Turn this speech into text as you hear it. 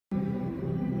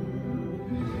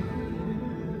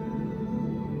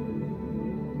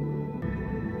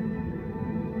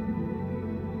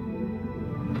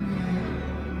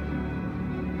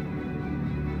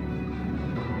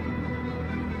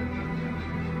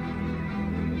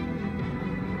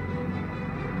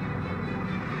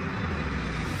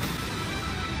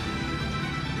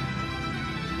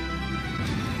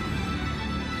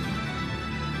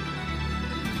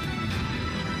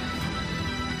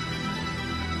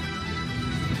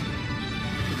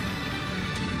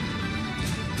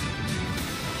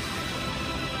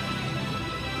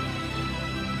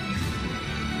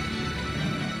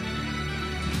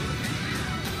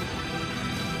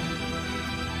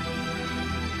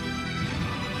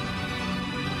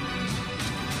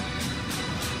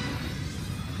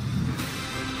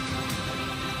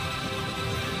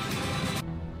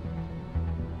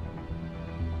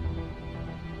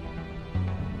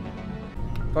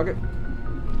Fuck it.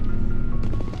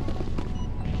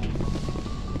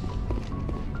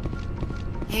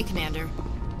 Hey, Commander.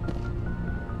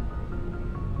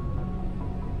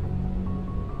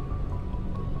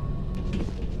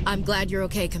 I'm glad you're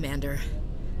okay, Commander.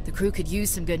 The crew could use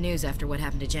some good news after what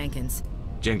happened to Jenkins.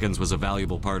 Jenkins was a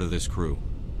valuable part of this crew.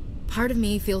 Part of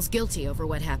me feels guilty over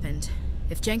what happened.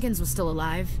 If Jenkins was still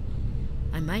alive,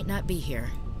 I might not be here.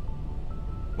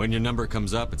 When your number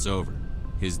comes up, it's over.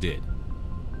 His did.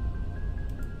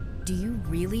 Do you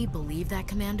really believe that,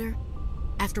 Commander?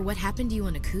 After what happened to you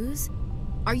on Akuz?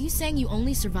 Are you saying you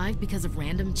only survived because of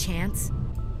random chance?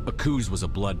 Akuz was a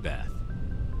bloodbath.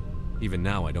 Even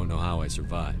now, I don't know how I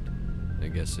survived. I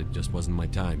guess it just wasn't my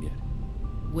time yet.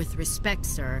 With respect,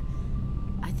 sir,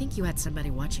 I think you had somebody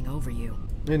watching over you.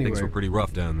 Anyway. Things were pretty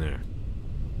rough down there.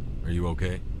 Are you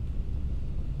okay?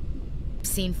 I've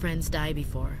seen friends die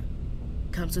before.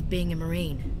 Comes with being a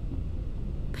Marine.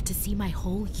 But to see my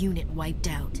whole unit wiped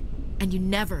out, and you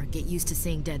never get used to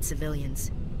seeing dead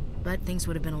civilians. But things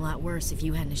would have been a lot worse if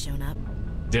you hadn't shown up.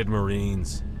 Dead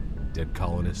Marines, dead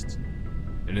colonists.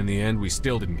 And in the end, we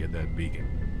still didn't get that beacon.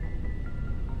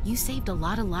 You saved a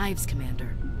lot of lives,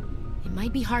 Commander. It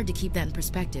might be hard to keep that in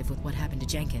perspective with what happened to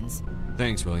Jenkins.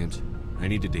 Thanks, Williams. I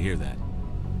needed to hear that.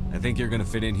 I think you're gonna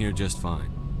fit in here just fine.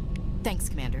 Thanks,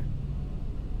 Commander.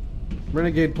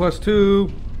 Renegade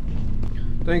 +2.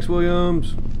 Thanks,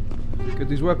 Williams. Get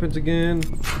these weapons again.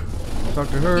 Talk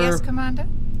to her. Yes, Commander?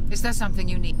 Is there something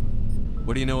you need?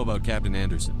 What do you know about Captain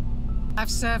Anderson? I've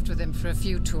served with him for a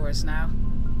few tours now.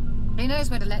 He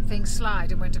knows when to let things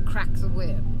slide and when to crack the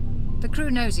whip. The crew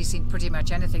knows he's seen pretty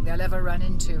much anything they'll ever run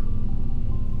into.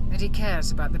 And he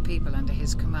cares about the people under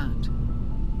his command.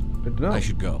 Good to know. I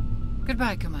should go.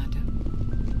 Goodbye, Commander.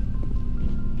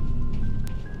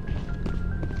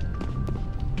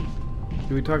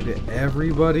 Do we talk to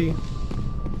everybody?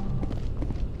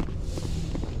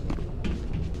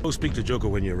 Go speak to Joker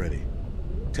when you're ready.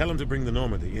 Tell him to bring the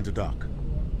Normandy into dock.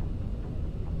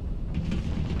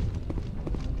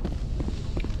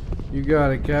 You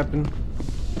got it, Captain.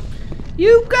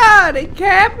 You got it,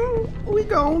 Captain. We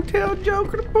gonna tell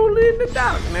Joker to pull in the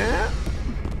dock now.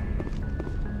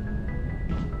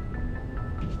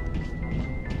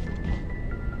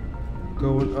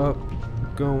 Going up,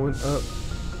 going up,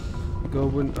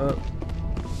 going up,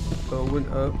 going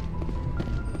up.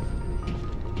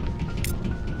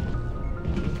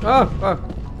 Ah!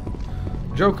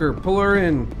 Joker, pull her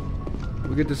in.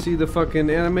 We get to see the fucking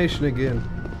animation again.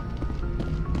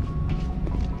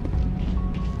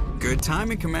 Good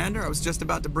timing, Commander. I was just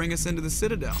about to bring us into the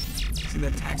Citadel. See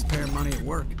that taxpayer money at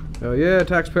work. Oh yeah,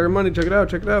 taxpayer money. Check it out,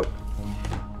 check it out.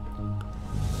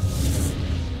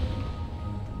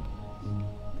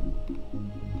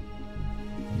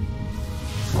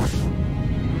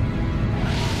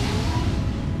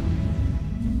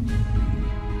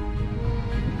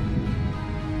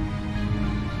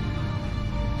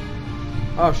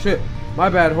 Oh shit, my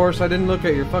bad, horse. I didn't look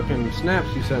at your fucking snaps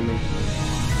you sent me.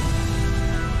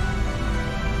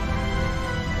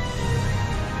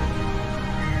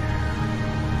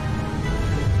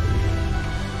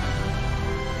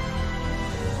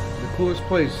 The coolest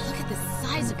place. Look at the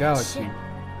size of that Galaxy. ship.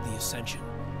 The Ascension,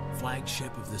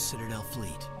 flagship of the Citadel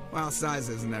fleet. Well, size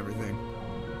isn't everything.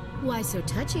 Why so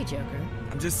touchy, Joker?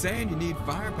 I'm just saying you need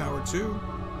firepower too.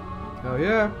 Hell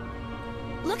yeah.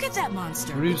 Look at that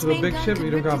monster. We're used Its to a main big gun ship, could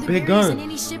we don't rip got through the big barriers gun. in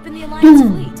any ship in the Alliance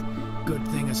fleet. Good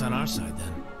thing it's on our side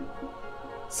then.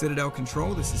 Citadel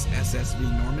Control, this is SSV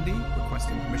Normandy,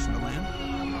 requesting permission to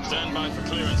land. Stand by for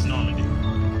clearance, Normandy.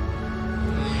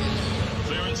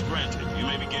 Clearance granted. You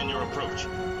may begin your approach.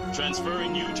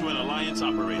 Transferring you to an Alliance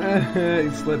operator.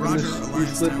 He's slipping, Roger, he's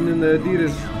Alliance slipping Tower, in the Normandy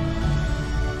Adidas.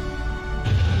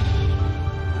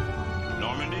 out.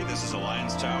 Normandy, this is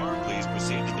Alliance Tower. Please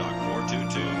proceed to Dock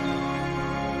 422.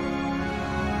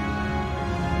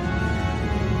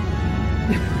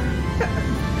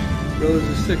 Bro, those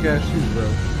are sick ass shoes, bro.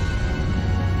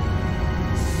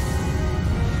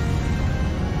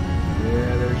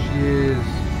 Yeah, there she is.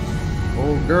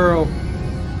 Old girl.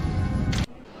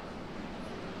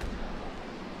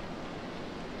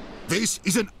 This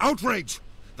is an outrage!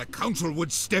 The Council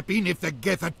would step in if the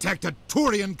Geth attacked a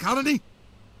Turian colony?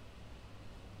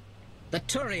 The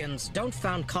Turians don't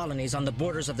found colonies on the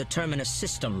borders of the Terminus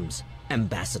systems,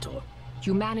 Ambassador.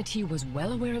 Humanity was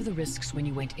well aware of the risks when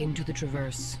you went into the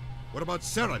Traverse. What about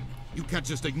Saren? You can't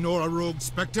just ignore a rogue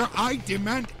Spectre. I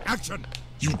demand action!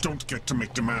 You don't get to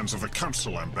make demands of the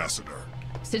Council, Ambassador.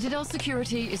 Citadel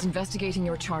Security is investigating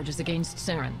your charges against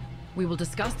Saren. We will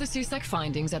discuss the CSEC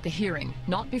findings at the hearing,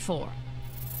 not before.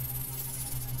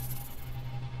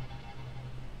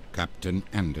 Captain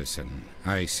Anderson.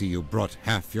 I see you brought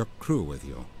half your crew with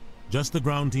you. Just the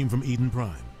ground team from Eden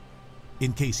Prime,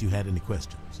 in case you had any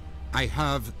questions. I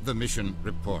have the mission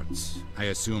reports. I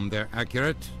assume they're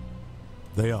accurate?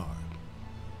 They are.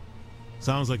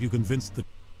 Sounds like you convinced the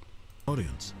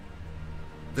audience.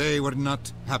 They were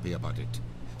not happy about it.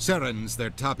 Saren's their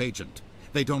top agent.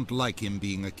 They don't like him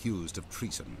being accused of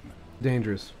treason.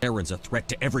 Dangerous. Saren's a threat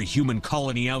to every human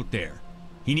colony out there.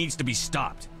 He needs to be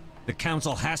stopped. The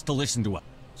Council has to listen to him.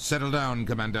 Settle down,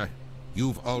 Commander.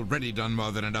 You've already done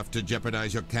more than enough to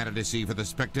jeopardize your candidacy for the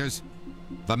Spectres.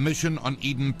 The mission on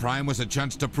Eden Prime was a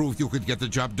chance to prove you could get the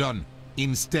job done.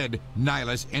 Instead,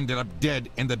 Nihilus ended up dead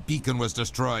and the beacon was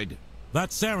destroyed.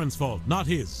 That's Saren's fault, not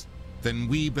his. Then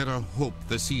we better hope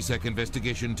the CSEC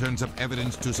investigation turns up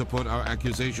evidence to support our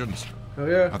accusations. Oh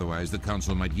yeah. Otherwise, the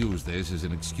Council might use this as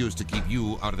an excuse to keep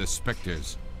you out of the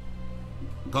Spectres.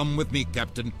 Come with me,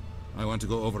 Captain. I want to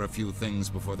go over a few things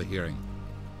before the hearing.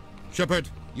 Shepard,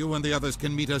 you and the others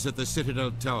can meet us at the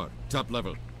Citadel Tower, top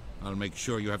level. I'll make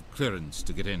sure you have clearance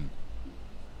to get in.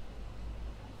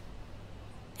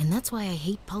 And that's why I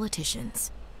hate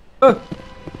politicians.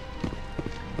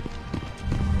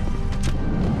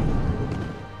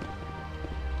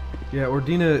 Yeah,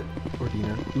 Udina.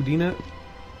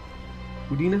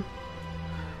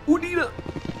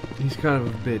 He's kind of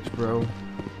a bitch, bro.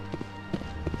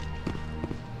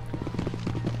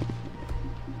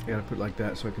 I gotta put it like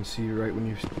that so I can see you right when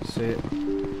you say it.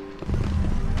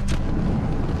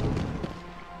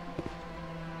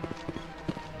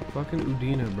 Fucking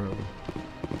Udina, bro.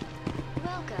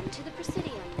 Welcome to the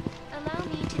Presidium. Allow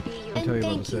me to be your... And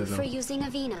thank you for using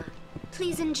Avina.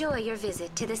 Please enjoy your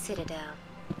visit to the Citadel.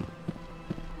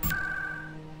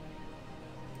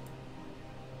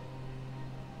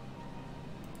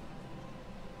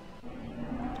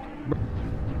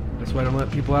 That's why I don't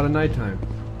let people out at nighttime.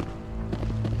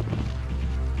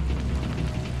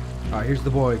 Alright, here's the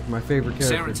boy, my favorite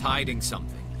character. Saren's hiding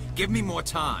something. Give me more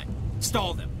time.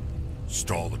 Stall them.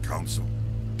 Stall the Council?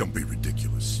 Don't be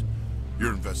ridiculous.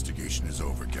 Your investigation is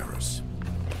over, Garrus.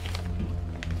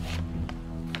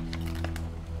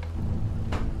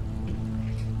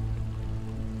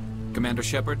 Commander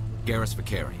Shepard, Garrus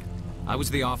Vicarian. I was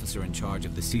the officer in charge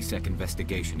of the CSEC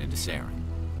investigation into Saren.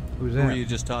 Who's that? Who were you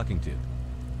just talking to?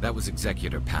 That was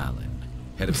Executor Palin,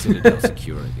 head of Citadel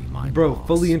Security, my Bro, boss.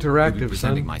 fully He'll be interactive,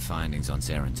 presenting son. my findings on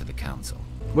Saren to the Council.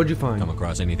 What'd you find? Come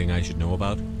across anything I should know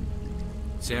about?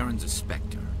 Saren's a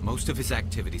Spectre. Most of his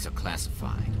activities are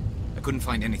classified. I couldn't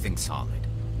find anything solid,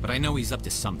 but I know he's up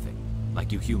to something.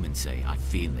 Like you humans say, I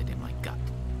feel it in my gut.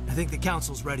 I think the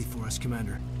Council's ready for us,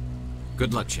 Commander.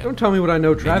 Good luck, Shepard. Don't tell me what I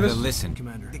know, Travis. Maybe they'll listen,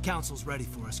 Commander. The Council's ready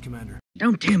for us, Commander.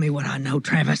 Don't tell me what I know,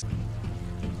 Travis.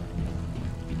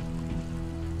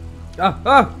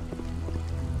 I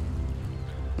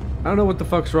don't know what the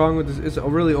fuck's wrong with this. It's a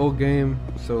really old game,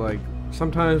 so like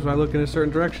sometimes when I look in a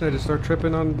certain direction, I just start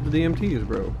tripping on the DMTs,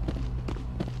 bro.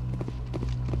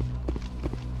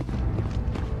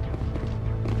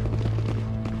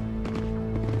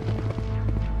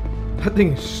 That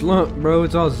thing is slumped, bro.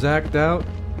 It's all zacked out.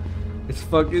 It's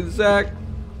fucking Zack.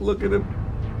 Look at him.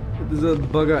 There's a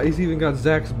bug eye. He's even got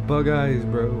Zack's bug eyes,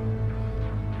 bro.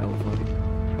 Hella funny.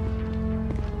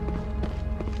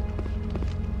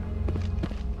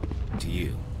 To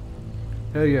you.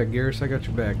 Hell yeah, Garrus, I got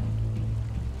your back.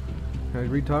 Can I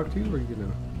re-talk to you, or you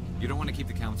gonna... You don't want to keep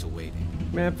the Council waiting.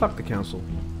 Man, fuck the Council.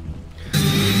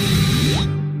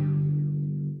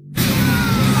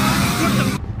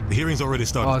 The hearing's already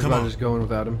started. Oh, I was Come about on. just going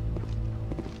without him.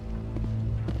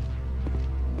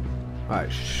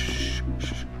 Alright, shh.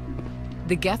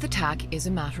 The Geth attack is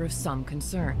a matter of some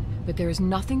concern, but there is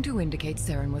nothing to indicate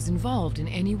Saren was involved in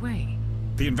any way.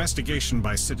 The investigation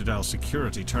by Citadel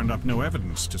Security turned up no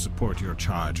evidence to support your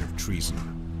charge of treason.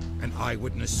 An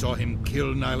eyewitness saw him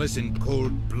kill Nihilus in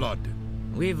cold blood.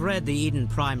 We've read the Eden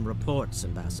Prime reports,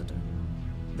 Ambassador.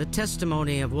 The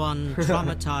testimony of one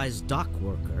traumatized dock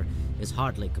worker is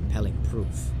hardly compelling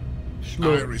proof.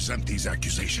 I resent these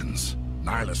accusations.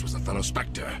 Nihilus was a fellow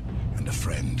Spectre and a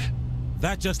friend.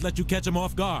 That just let you catch him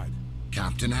off guard.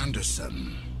 Captain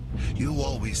Anderson, you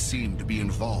always seem to be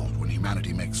involved when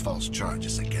humanity makes false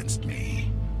charges against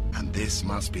me. And this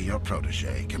must be your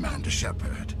protege, Commander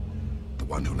Shepard. The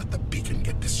one who let the beacon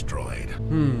get destroyed.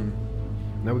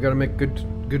 Now we gotta make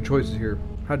good choices here.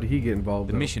 How did he get involved?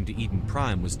 The mission to Eden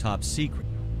Prime was top secret.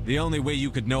 The only way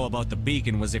you could know about the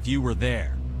beacon was if you were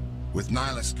there. With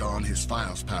Nihilus gone, his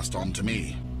files passed on to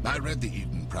me. I read the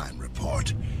Eden Prime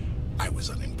report. I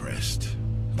was unimpressed.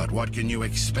 But what can you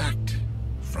expect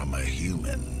from a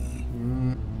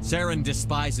human? Saren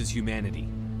despises humanity.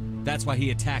 That's why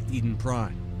he attacked Eden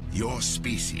Prime. Your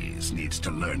species needs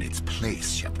to learn its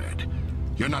place, Shepard.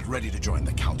 You're not ready to join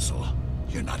the Council.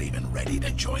 You're not even ready to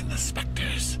join the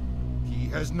Spectres. He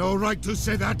has no right to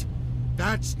say that.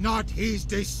 That's not his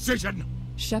decision.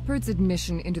 Shepard's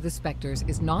admission into the Spectres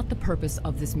is not the purpose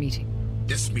of this meeting.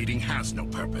 This meeting has no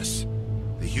purpose.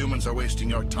 The humans are wasting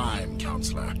your time,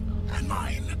 Counselor, and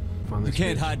mine. You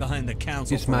can't hide behind the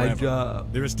Council It's my forever.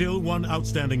 job. There is still one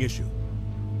outstanding issue.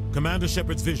 Commander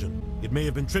Shepard's vision. It may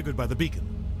have been triggered by the beacon.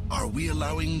 Are we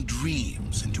allowing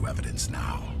dreams into evidence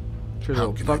now? Sure, How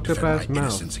little can I fucked up defend ass my mouth.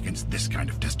 innocence against this kind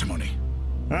of testimony?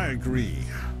 I agree.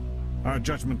 Our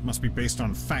judgment must be based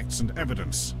on facts and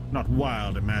evidence, not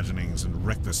wild imaginings and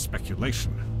reckless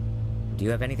speculation. Do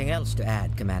you have anything else to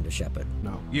add, Commander Shepard?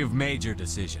 No. You've made your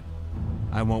decision.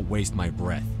 I won't waste my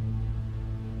breath.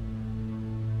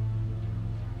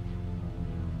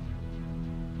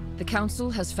 The Council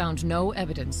has found no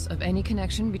evidence of any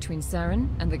connection between Saren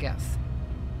and the Geth.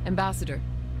 Ambassador,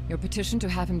 your petition to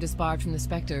have him disbarred from the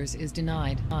Spectres is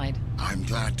denied. I'm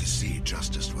glad to see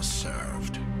justice was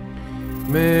served.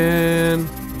 Man,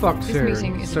 fuck This Sarah.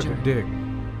 meeting is Suck a adjourned. dick.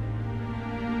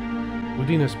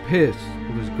 Udina's pissed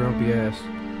with his grumpy ass,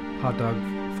 hot dog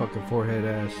fucking forehead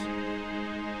ass.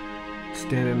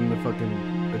 Standing in the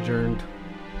fucking adjourned.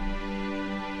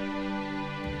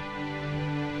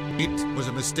 It was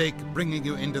a mistake bringing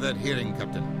you into that hearing,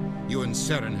 Captain. You and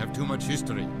Saren have too much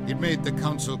history. It made the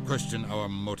Council question our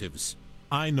motives.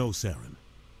 I know Saren.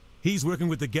 He's working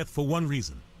with the Geth for one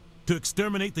reason. To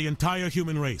exterminate the entire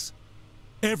human race.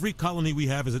 Every colony we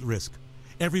have is at risk.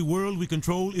 Every world we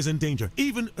control is in danger.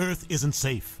 Even Earth isn't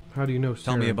safe. How do you know,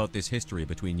 Tell me about this history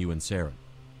between you and Saren.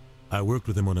 I worked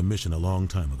with him on a mission a long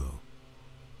time ago.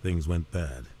 Things went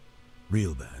bad.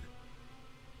 Real bad.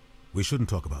 We shouldn't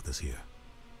talk about this here.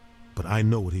 But I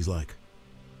know what he's like.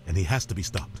 And he has to be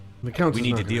stopped. We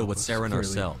need to deal with Saren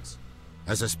ourselves.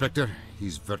 As a Spectre,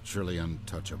 he's virtually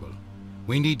untouchable.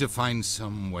 We need to find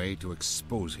some way to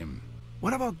expose him.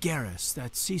 What about Garrus,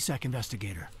 that CSEC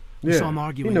investigator? Yeah, We saw him he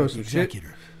arguing knows with the some shit.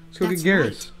 executor. Let's go get That's Garrus.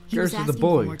 right. He Garrus was is asking the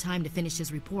boy. for more time to finish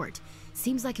his report.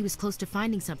 Seems like he was close to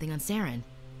finding something on Saren.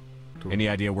 Any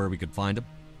idea where we could find him?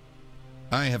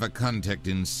 I have a contact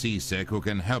in CSEC who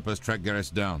can help us track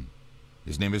Garrus down.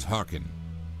 His name is Harkin.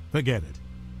 Forget it.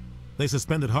 They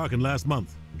suspended Harkin last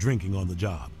month, drinking on the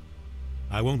job.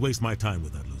 I won't waste my time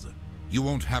with that loser. You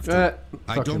won't have to.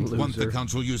 I fucking don't want the loser.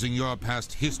 Council using your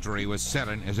past history with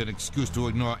Saren as an excuse to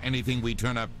ignore anything we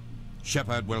turn up.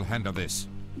 Shepard will handle this.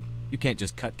 You can't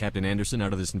just cut Captain Anderson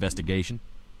out of this investigation.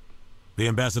 The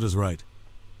ambassador's right.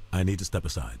 I need to step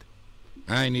aside.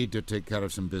 I need to take care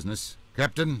of some business.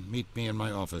 Captain, meet me in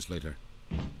my office later.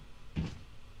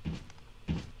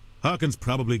 Harkin's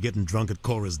probably getting drunk at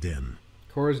Cora's Den.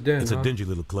 Cora's Den, It's huh? a dingy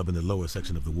little club in the lower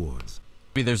section of the wards.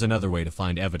 Maybe there's another way to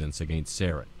find evidence against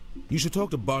Saren. You should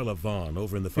talk to Barla Vaughn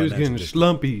over in the He was financial getting district.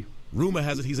 slumpy. Rumor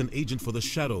has it he's an agent for the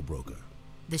Shadow Broker.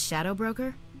 The Shadow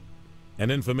Broker?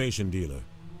 An information dealer.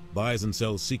 Buys and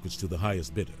sells secrets to the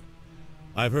highest bidder.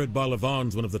 I've heard Barla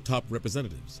Vaughn's one of the top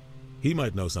representatives. He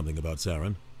might know something about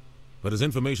Saren, but his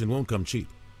information won't come cheap.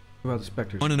 About the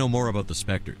Spectres. I want to know more about the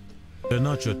Spectre. They're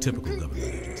not your typical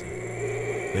government agency.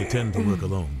 They tend to work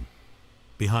alone,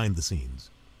 behind the scenes.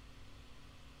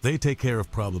 They take care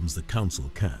of problems the Council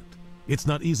can't. It's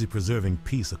not easy preserving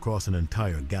peace across an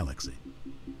entire galaxy.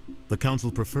 The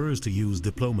Council prefers to use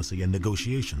diplomacy and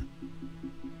negotiation.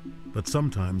 But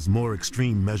sometimes more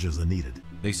extreme measures are needed.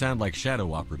 They sound like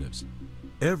shadow operatives.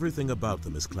 Everything about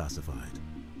them is classified.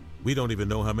 We don't even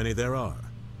know how many there are.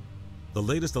 The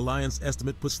latest Alliance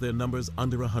estimate puts their numbers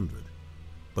under 100.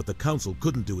 But the Council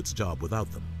couldn't do its job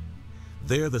without them.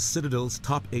 They're the Citadel's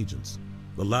top agents,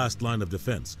 the last line of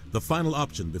defense, the final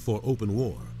option before open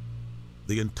war.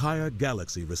 The entire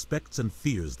galaxy respects and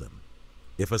fears them.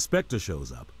 If a Spectre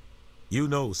shows up, you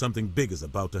know something big is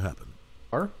about to happen.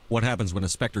 What happens when a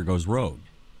Spectre goes rogue,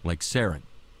 like Saren?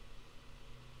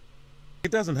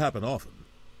 It doesn't happen often.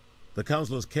 The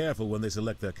Council is careful when they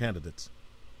select their candidates.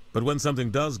 But when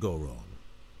something does go wrong,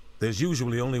 there's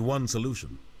usually only one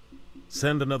solution.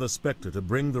 Send another Spectre to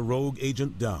bring the rogue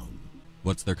agent down.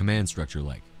 What's their command structure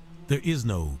like? There is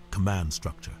no command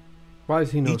structure. Why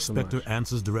does he know Each so Spectre much?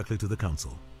 answers directly to the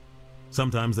Council.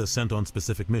 Sometimes they're sent on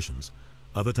specific missions.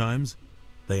 Other times,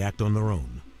 they act on their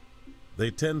own.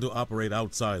 They tend to operate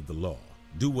outside the law,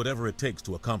 do whatever it takes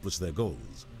to accomplish their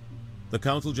goals. The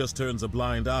Council just turns a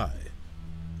blind eye.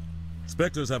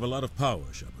 Spectres have a lot of power,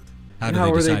 Shepard. How do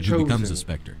they decide who becomes a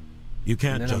Spectre? You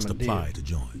can't And then just I'm a apply deer. to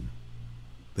join.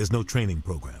 There's no training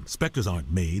program. Spectres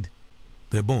aren't made.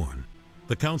 They're born.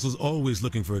 The Council's always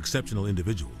looking for exceptional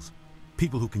individuals.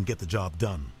 People who can get the job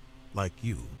done. Like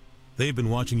you. They've been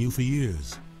watching you for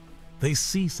years. They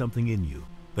see something in you.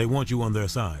 They want you on their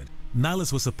side.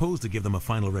 Nihilus was supposed to give them a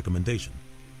final recommendation,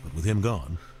 but with him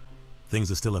gone,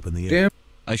 things are still up in the air. Damn.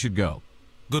 I should go.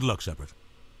 Good luck, Shepard.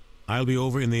 I'll be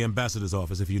over in the ambassador's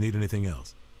office if you need anything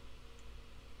else.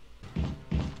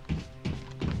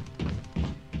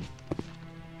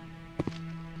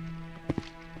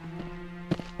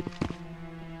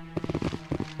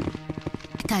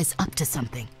 That guy's up to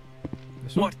something.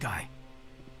 What guy?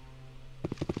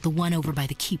 The one over by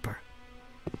the Keeper.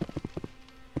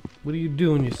 What are you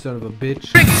doing, you son of a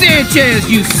bitch? Rick Sanchez,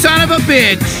 you son of a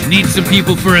bitch! Need some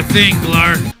people for a thing,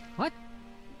 Blar. What?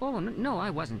 Oh, no,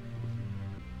 I wasn't.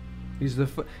 He is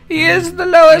the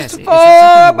lowest Yes,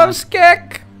 form of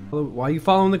skek. Why are you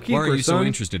following the Keeper, Why are you son? so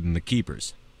interested in the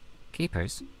Keepers?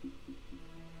 Keepers?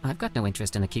 I've got no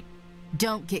interest in the keep.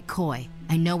 Don't get coy.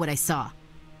 I know what I saw.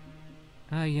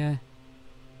 I'm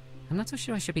not so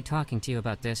sure I should be talking to you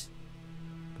about this.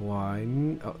 Why?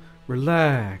 Oh,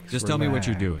 relax. Just tell me what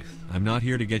you're doing. I'm not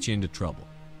here to get you into trouble.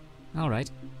 All right.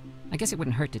 I guess it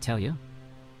wouldn't hurt to tell you.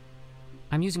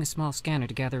 I'm using a small scanner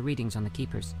to gather readings on the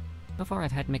Keepers. Before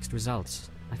I've had mixed results,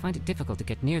 I find it difficult to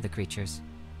get near the creatures.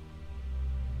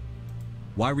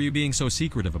 Why were you being so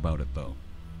secretive about it, though?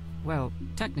 Well,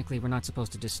 technically we're not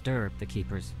supposed to disturb the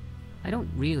Keepers. I don't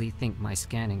really think my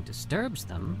scanning disturbs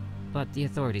them, but the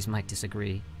authorities might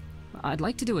disagree. I'd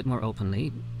like to do it more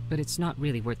openly, but it's not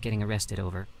really worth getting arrested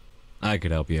over. I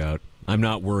could help you out. I'm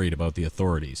not worried about the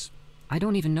authorities. I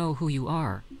don't even know who you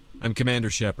are. I'm Commander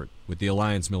Shepard, with the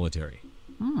Alliance military.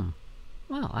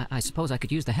 Well, I suppose I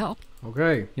could use the help.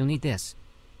 Okay. You'll need this.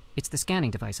 It's the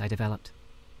scanning device I developed.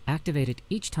 Activate it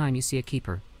each time you see a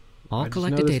Keeper. All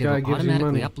collected data will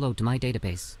automatically upload to my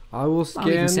database. I will scan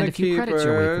I'll even send a few credits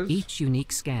your way for Keepers. each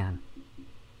unique scan.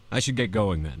 I should get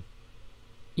going then.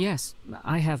 Yes,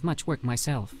 I have much work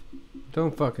myself.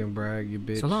 Don't fucking brag, you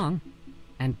bitch. So long,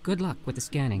 and good luck with the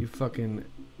scanning. You fucking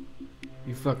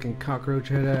cockroach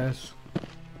head ass.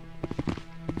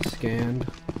 Scanned.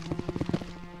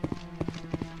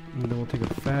 And then we'll take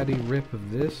a fatty rip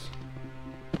of this.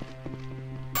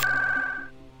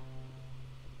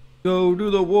 Go to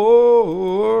the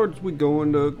wards. We go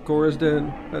into Chorus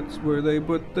Den. That's where they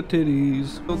put the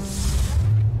titties. Oh,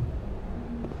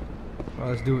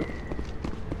 let's do it.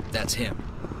 That's him.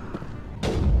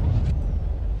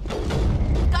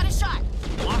 Got a shot.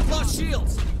 Lock those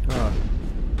shields.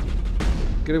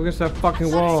 Get up against that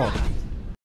fucking wall.